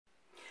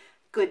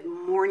Good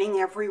morning,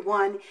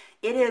 everyone.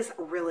 It is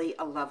really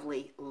a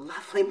lovely,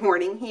 lovely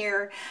morning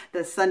here.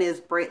 The sun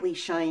is brightly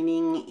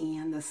shining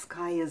and the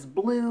sky is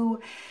blue.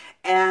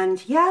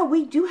 And yeah,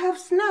 we do have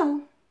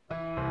snow.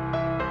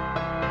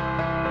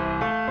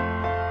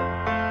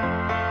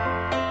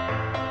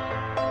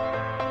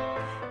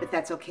 But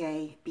that's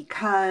okay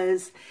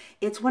because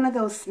it's one of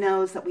those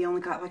snows that we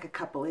only got like a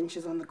couple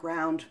inches on the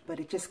ground, but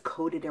it just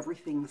coated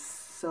everything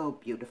so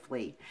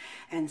beautifully.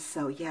 And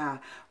so yeah,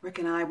 Rick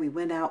and I, we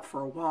went out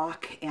for a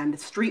walk and the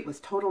street was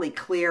totally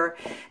clear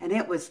and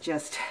it was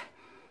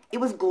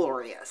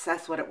glorious.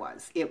 That's what it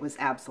was. It was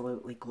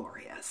absolutely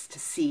glorious to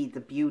see the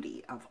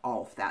beauty of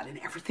all of that, and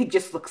everything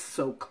just looks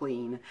so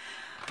clean.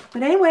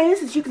 But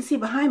anyways, as you can see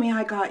behind me,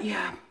 I got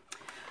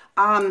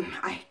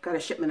a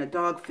shipment of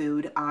dog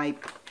food.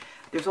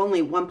 There's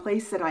only one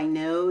place that I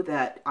know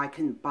that I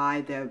can buy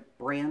the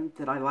brand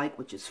that I like,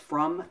 which is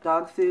From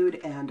Dog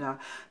Food. And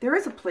there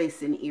is a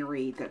place in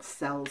Erie that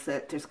sells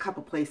it. There's a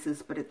couple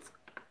places, but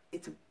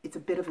it's a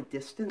bit of a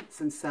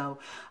distance. And so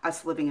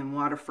us living in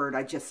Waterford,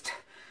 I just,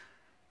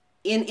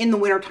 in the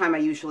wintertime, I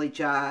usually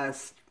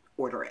just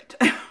order it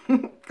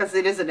because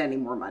it isn't any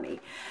more money.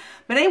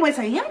 But anyways,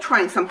 I am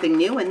trying something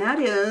new, and that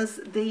is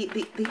they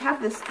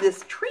have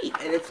this treat,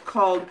 and it's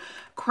called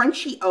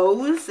Crunchy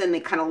O's, and they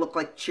kind of look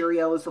like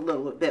Cheerios, a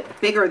little bit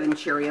bigger than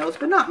Cheerios,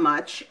 but not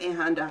much.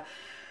 And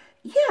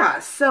yeah,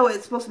 so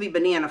it's supposed to be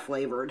banana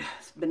flavored.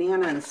 It's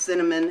banana and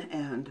cinnamon,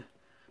 and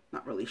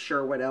not really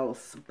sure what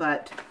else,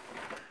 but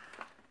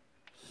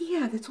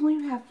yeah, it's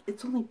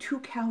only 2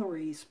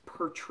 calories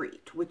per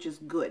treat, which is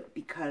good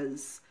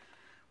because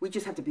we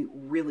just have to be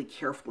really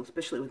careful,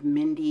 especially with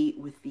Mindy,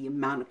 with the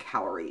amount of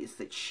calories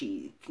that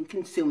she can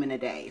consume in a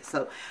day.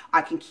 So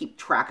I can keep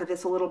track of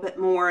this a little bit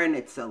more, and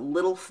it's a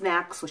little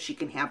snack, so she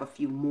can have a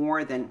few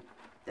more than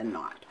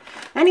not.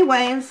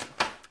 Anyways,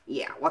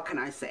 yeah, what can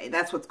I say?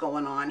 That's what's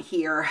going on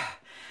here.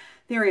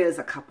 There is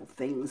a couple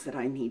things that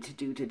I need to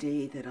do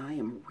today that I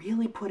am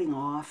really putting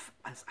off,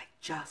 as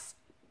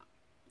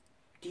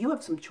do you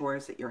have some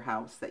chores at your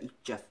house that you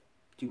just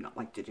do not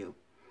like to do?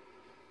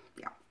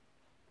 Yeah,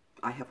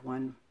 I have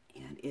one.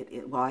 And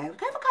well, I've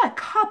got a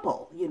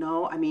couple, you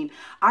know. I mean,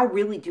 I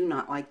really do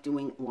not like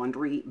doing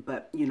laundry,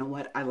 but you know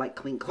what? I like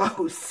clean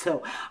clothes,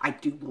 so I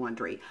do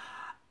laundry.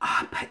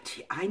 But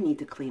I need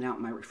to clean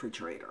out my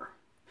refrigerator.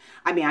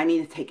 I mean, I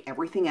need to take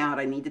everything out.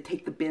 I need to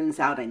take the bins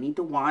out. I need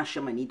to wash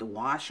them. I need to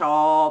wash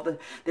all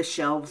the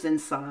shelves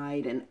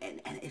inside. And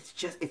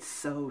it's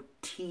so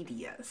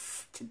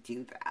tedious to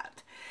do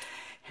that.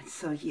 And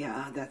so,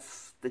 yeah,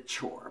 that's the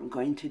chore I'm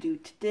going to do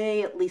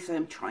today. At least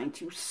I'm trying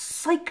to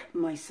psych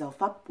myself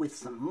up with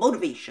some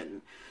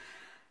motivation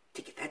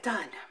to get that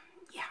done.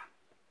 Yeah,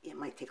 it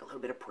might take a little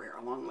bit of prayer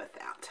along with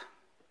that.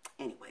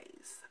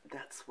 Anyways,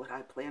 that's what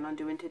I plan on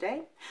doing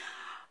today.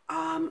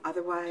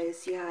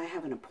 Otherwise, yeah, I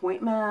have an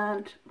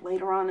appointment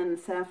later on in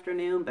this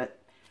afternoon, but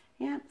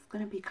yeah, it's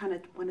going to be kind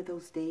of one of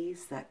those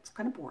days that's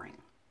kind of boring.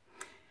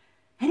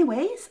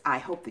 Anyways, I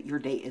hope that your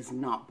day is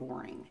not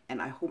boring,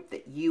 and I hope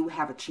that you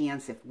have a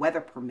chance, if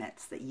weather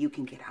permits, that you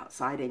can get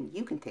outside and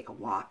you can take a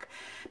walk,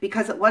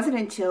 because it wasn't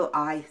until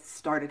I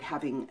started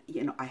having,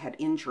 I had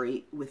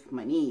injury with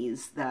my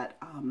knees that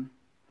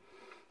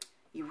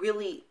you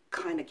really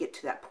kind of get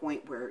to that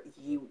point where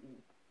you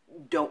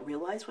don't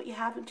realize what you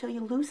have until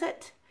you lose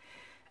it.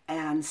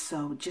 And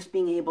so just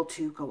being able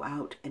to go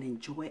out and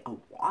enjoy a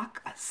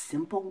walk, a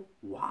simple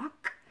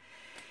walk,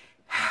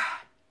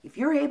 if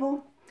you're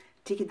able,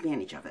 take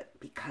advantage of it,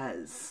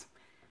 because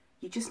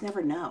you just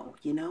never know,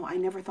 I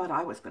never thought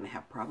I was going to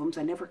have problems.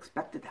 I never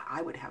expected that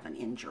I would have an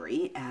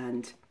injury,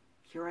 and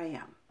here I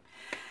am.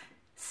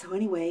 So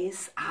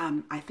anyways,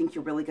 I think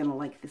you're really going to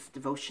like this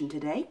devotion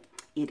today.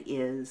 It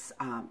is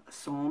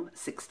Psalm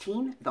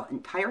 16, the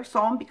entire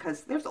psalm,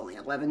 because there's only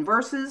 11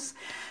 verses.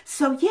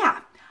 So yeah,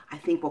 I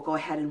think we'll go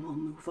ahead and we'll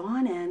move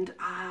on, and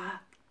I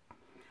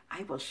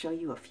will show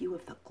you a few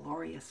of the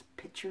glorious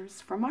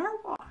pictures from our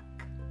walk.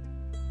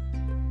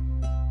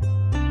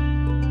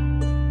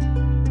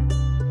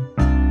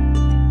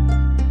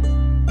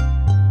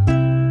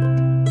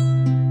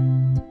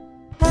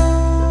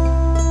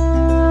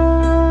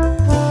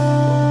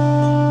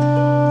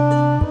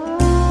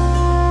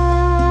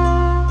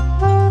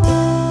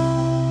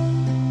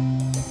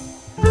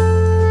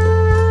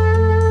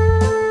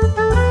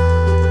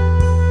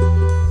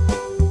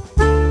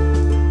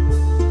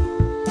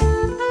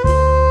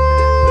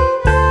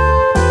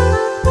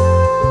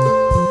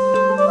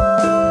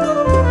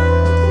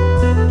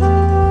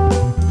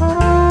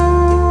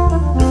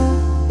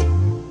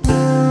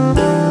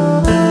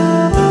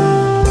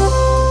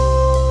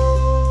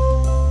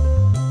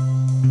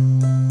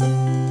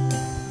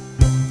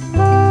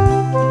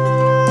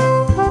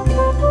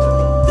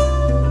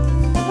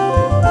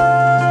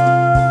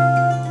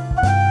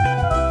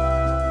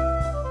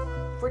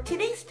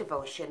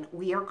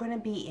 We are going to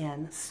be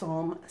in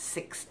Psalm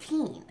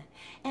 16,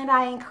 and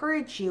I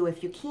encourage you,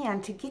 if you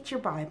can, to get your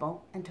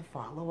Bible and to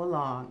follow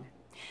along.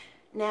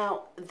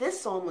 Now,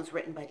 this psalm was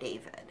written by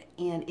David,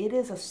 and it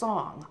is a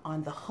song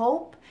on the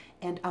hope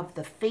and of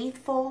the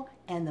faithful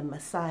and the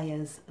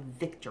Messiah's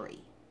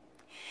victory.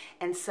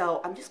 And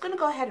so I'm just going to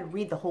go ahead and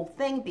read the whole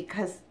thing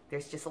because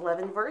there's just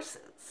 11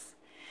 verses.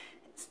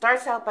 It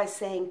starts out by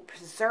saying,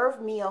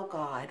 "Preserve me, O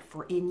God,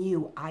 for in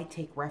you I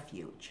take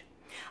refuge.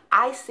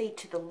 I say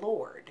to the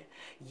Lord,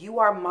 you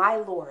are my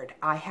Lord.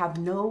 I have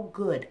no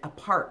good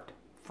apart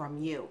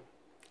from you.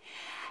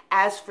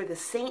 As for the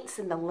saints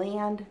in the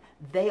land,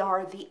 they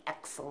are the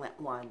excellent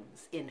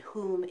ones, in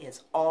whom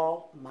is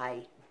all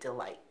my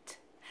delight.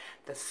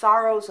 The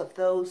sorrows of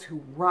those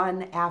who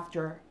run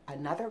after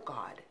another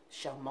God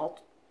shall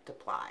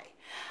multiply.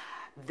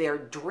 Their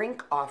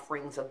drink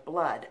offerings of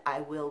blood I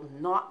will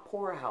not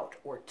pour out,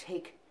 or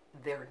take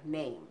their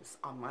names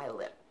on my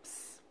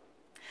lips.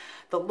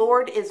 The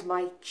Lord is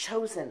my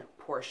chosen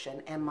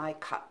portion and my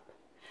cup.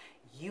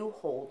 You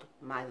hold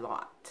my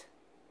lot.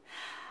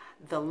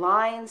 The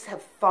lines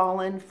have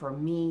fallen for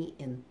me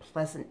in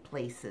pleasant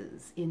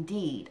places.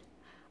 Indeed,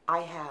 I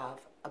have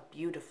a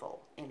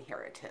beautiful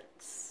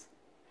inheritance.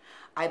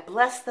 I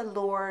bless the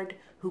Lord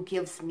who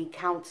gives me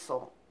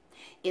counsel.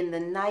 In the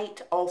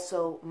night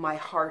also my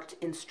heart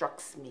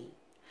instructs me.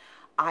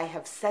 I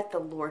have set the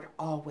Lord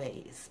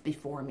always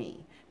before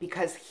me.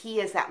 Because he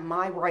is at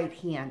my right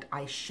hand,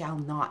 I shall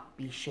not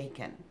be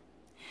shaken.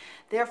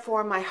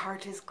 Therefore my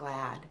heart is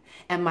glad,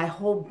 and my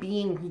whole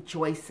being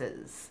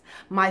rejoices.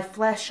 My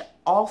flesh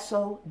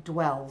also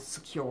dwells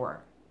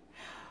secure.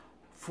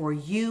 For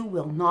you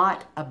will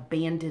not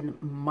abandon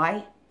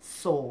my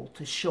soul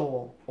to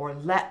Sheol, or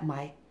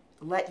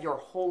let your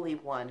Holy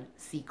One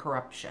see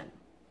corruption.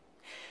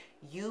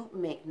 You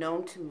make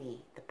known to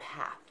me the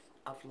path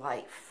of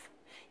life.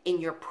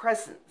 In your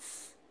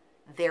presence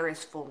there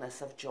is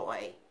fullness of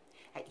joy.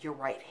 At your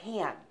right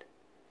hand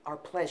are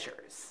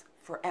pleasures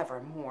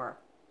forevermore."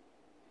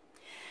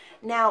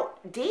 Now,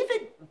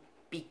 David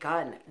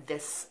begun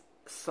this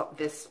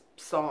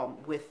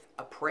psalm with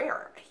a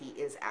prayer. He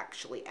is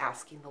actually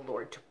asking the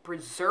Lord to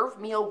preserve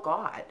me, O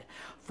God,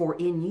 for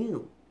in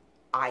you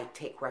I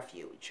take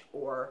refuge,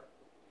 or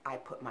I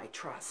put my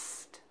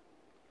trust.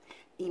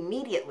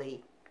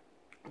 Immediately,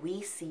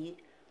 we see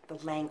the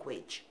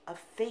language of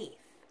faith.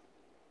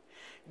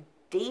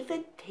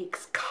 David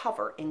takes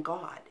cover in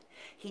God.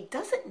 He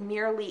doesn't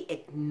merely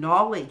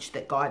acknowledge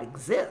that God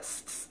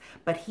exists,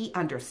 but he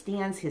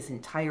understands his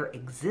entire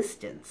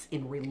existence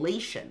in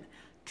relation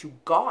to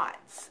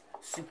God's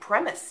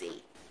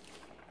supremacy.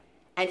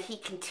 And he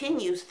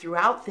continues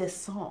throughout this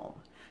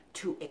psalm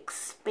to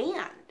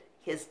expand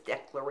his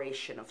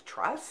declaration of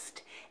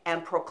trust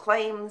and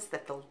proclaims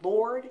that the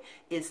Lord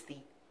is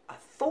the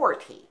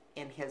authority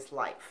in his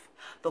life.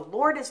 The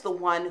Lord is the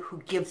one who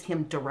gives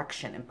him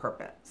direction and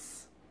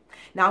purpose.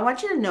 Now, I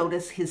want you to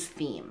notice his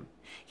theme.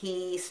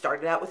 He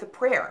started out with a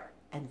prayer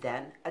and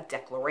then a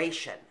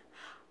declaration.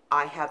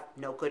 I have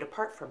no good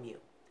apart from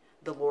you.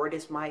 The Lord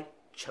is my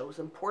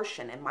chosen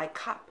portion and my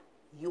cup.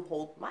 You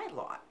hold my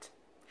lot.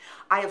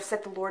 I have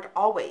set the Lord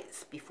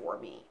always before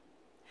me.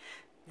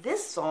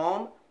 This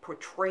psalm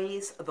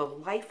portrays the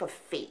life of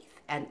faith,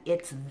 and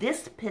it's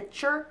this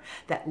picture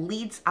that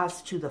leads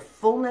us to the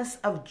fullness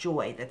of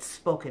joy that's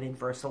spoken in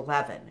verse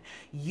 11.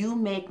 You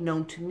make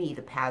known to me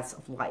the paths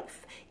of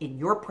life. In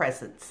your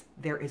presence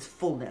there is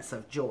fullness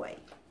of joy.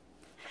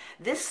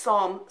 This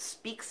psalm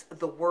speaks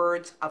the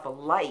words of a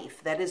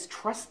life that is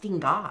trusting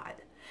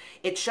God.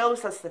 It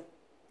shows us that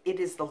it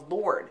is the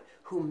Lord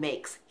who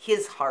makes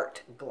his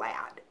heart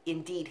glad.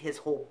 Indeed, his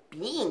whole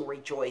being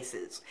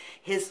rejoices.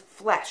 His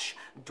flesh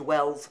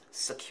dwells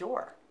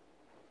secure.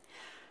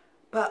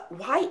 But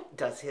why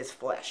does his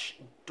flesh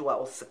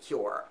dwell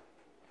secure?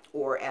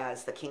 Or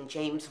as the King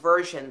James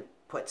Version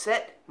puts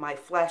it, my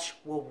flesh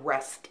will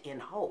rest in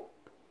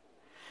hope.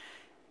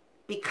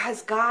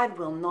 Because God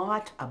will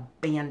not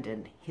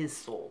abandon his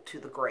soul to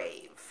the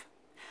grave.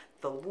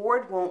 The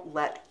Lord won't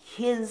let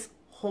his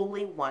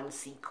Holy One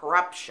see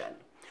corruption,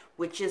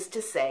 which is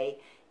to say,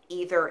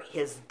 either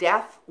his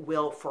death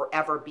will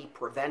forever be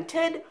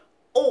prevented,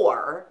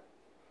 or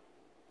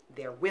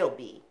there will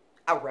be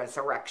a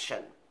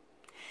resurrection.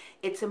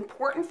 It's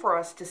important for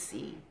us to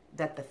see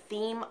that the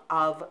theme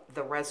of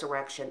the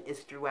resurrection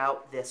is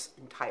throughout this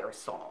entire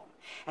psalm,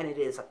 and it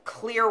is a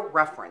clear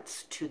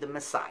reference to the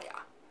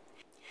Messiah.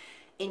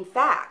 In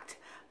fact,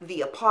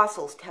 the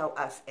apostles tell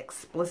us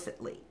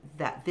explicitly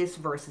that this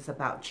verse is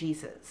about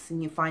Jesus,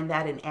 and you find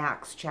that in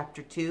Acts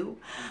chapter 2,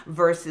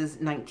 verses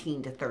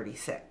 19 to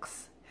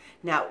 36.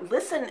 Now,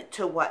 listen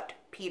to what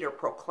Peter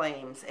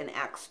proclaims in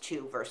Acts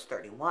 2, verse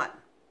 31.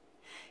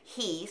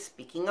 He,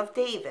 speaking of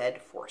David,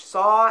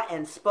 foresaw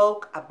and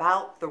spoke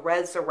about the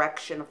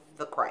resurrection of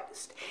the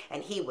Christ,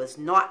 and he was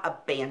not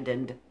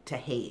abandoned to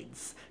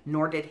Hades,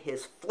 nor did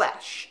his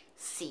flesh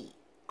see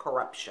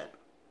corruption.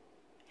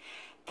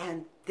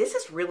 And this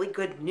is really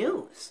good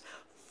news,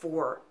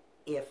 for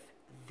if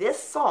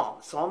this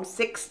psalm, Psalm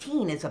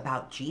 16, is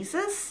about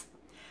Jesus,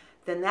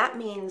 then that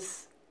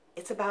means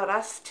it's about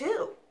us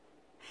too.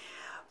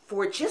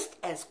 For just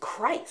as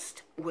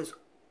Christ was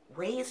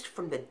raised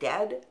from the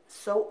dead,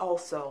 so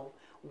also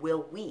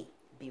will we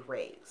be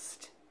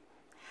raised.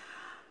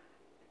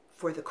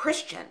 For the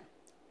Christian,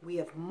 we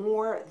have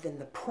more than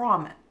the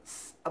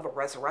promise of a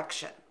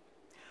resurrection.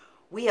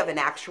 We have an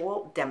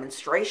actual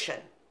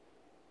demonstration.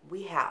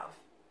 We have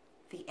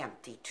the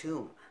empty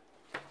tomb.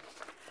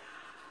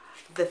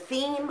 The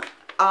theme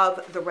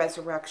of the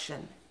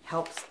resurrection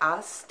helps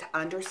us to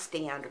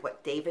understand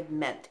what David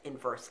meant in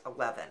verse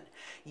 11.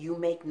 You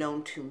make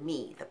known to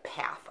me the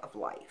path of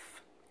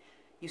life.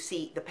 You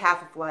see, the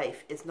path of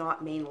life is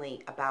not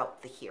mainly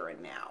about the here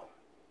and now.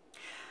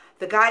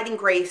 The guiding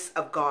grace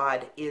of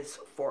God is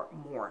for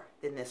more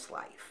than this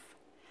life.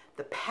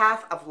 The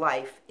path of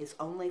life is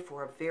only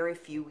for a very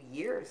few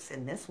years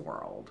in this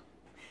world.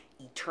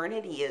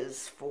 Eternity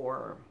is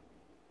for,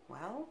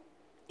 well,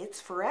 it's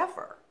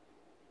forever.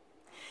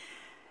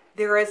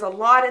 There is a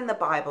lot in the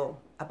Bible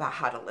about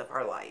how to live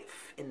our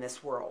life in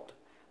this world,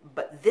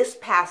 but this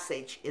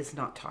passage is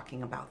not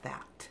talking about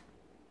that.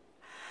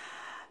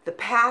 The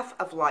path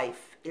of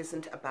life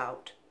isn't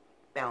about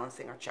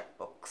balancing our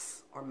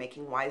checkbooks or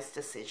making wise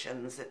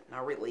decisions in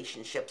our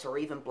relationships or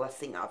even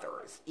blessing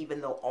others,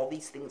 even though all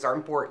these things are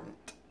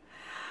important.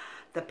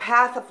 The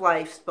path of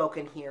life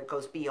spoken here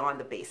goes beyond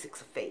the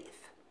basics of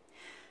faith.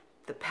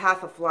 The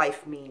path of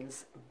life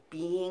means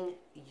being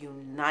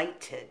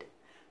united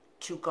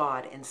to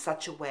God in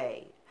such a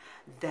way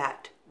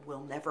that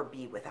we'll never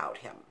be without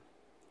him.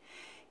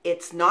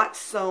 It's not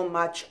so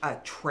much a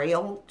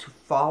trail to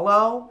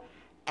follow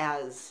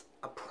as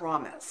a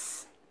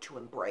promise to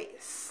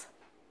embrace.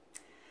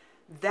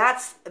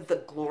 That's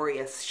the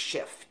glorious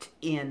shift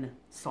in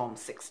Psalm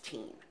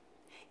 16.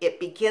 It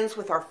begins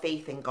with our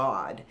faith in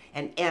God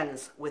and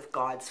ends with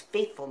God's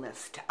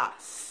faithfulness to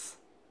us.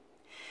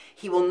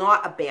 He will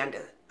not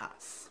abandon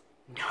us.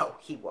 No,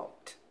 he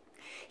won't.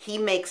 He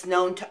makes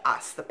known to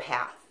us the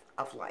path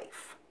of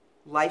life,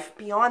 life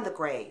beyond the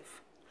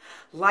grave,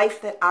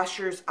 life that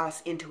ushers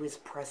us into his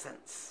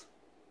presence,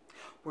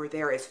 where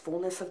there is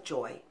fullness of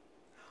joy,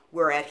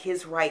 where at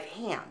his right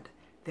hand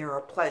there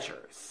are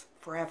pleasures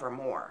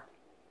forevermore.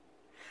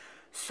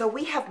 So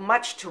we have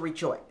much to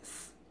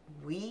rejoice.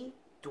 We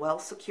dwell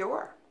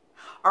secure.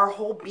 Our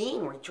whole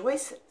being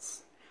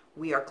rejoices.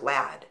 We are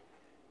glad.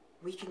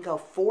 We can go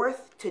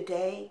forth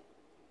today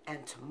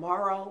and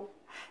tomorrow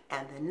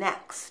and the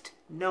next,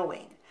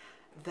 knowing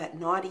that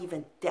not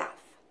even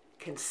death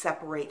can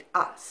separate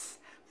us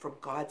from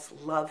God's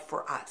love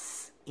for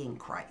us in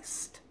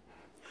Christ.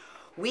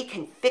 We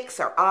can fix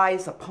our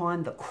eyes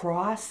upon the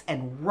cross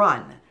and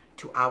run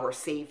to our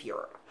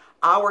Savior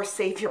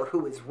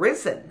who is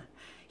risen.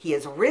 He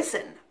is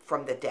risen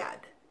from the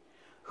dead,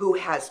 who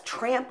has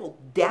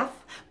trampled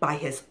death by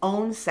his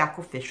own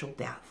sacrificial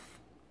death.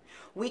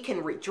 We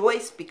can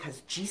rejoice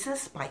because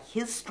Jesus, by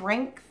his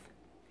strength,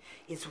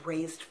 is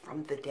raised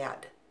from the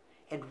dead,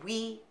 and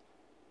we,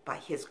 by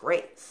his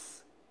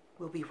grace,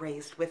 will be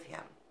raised with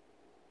him.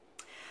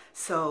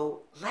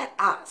 So let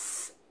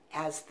us,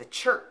 as the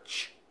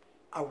church,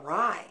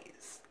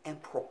 arise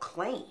and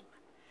proclaim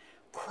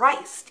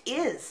Christ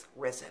is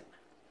risen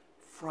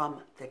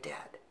from the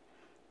dead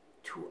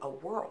to a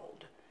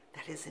world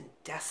that is in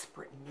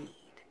desperate need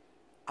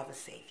of a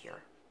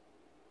Savior.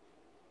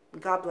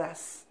 God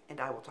bless, and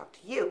I will talk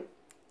to you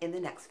in the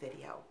next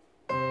video.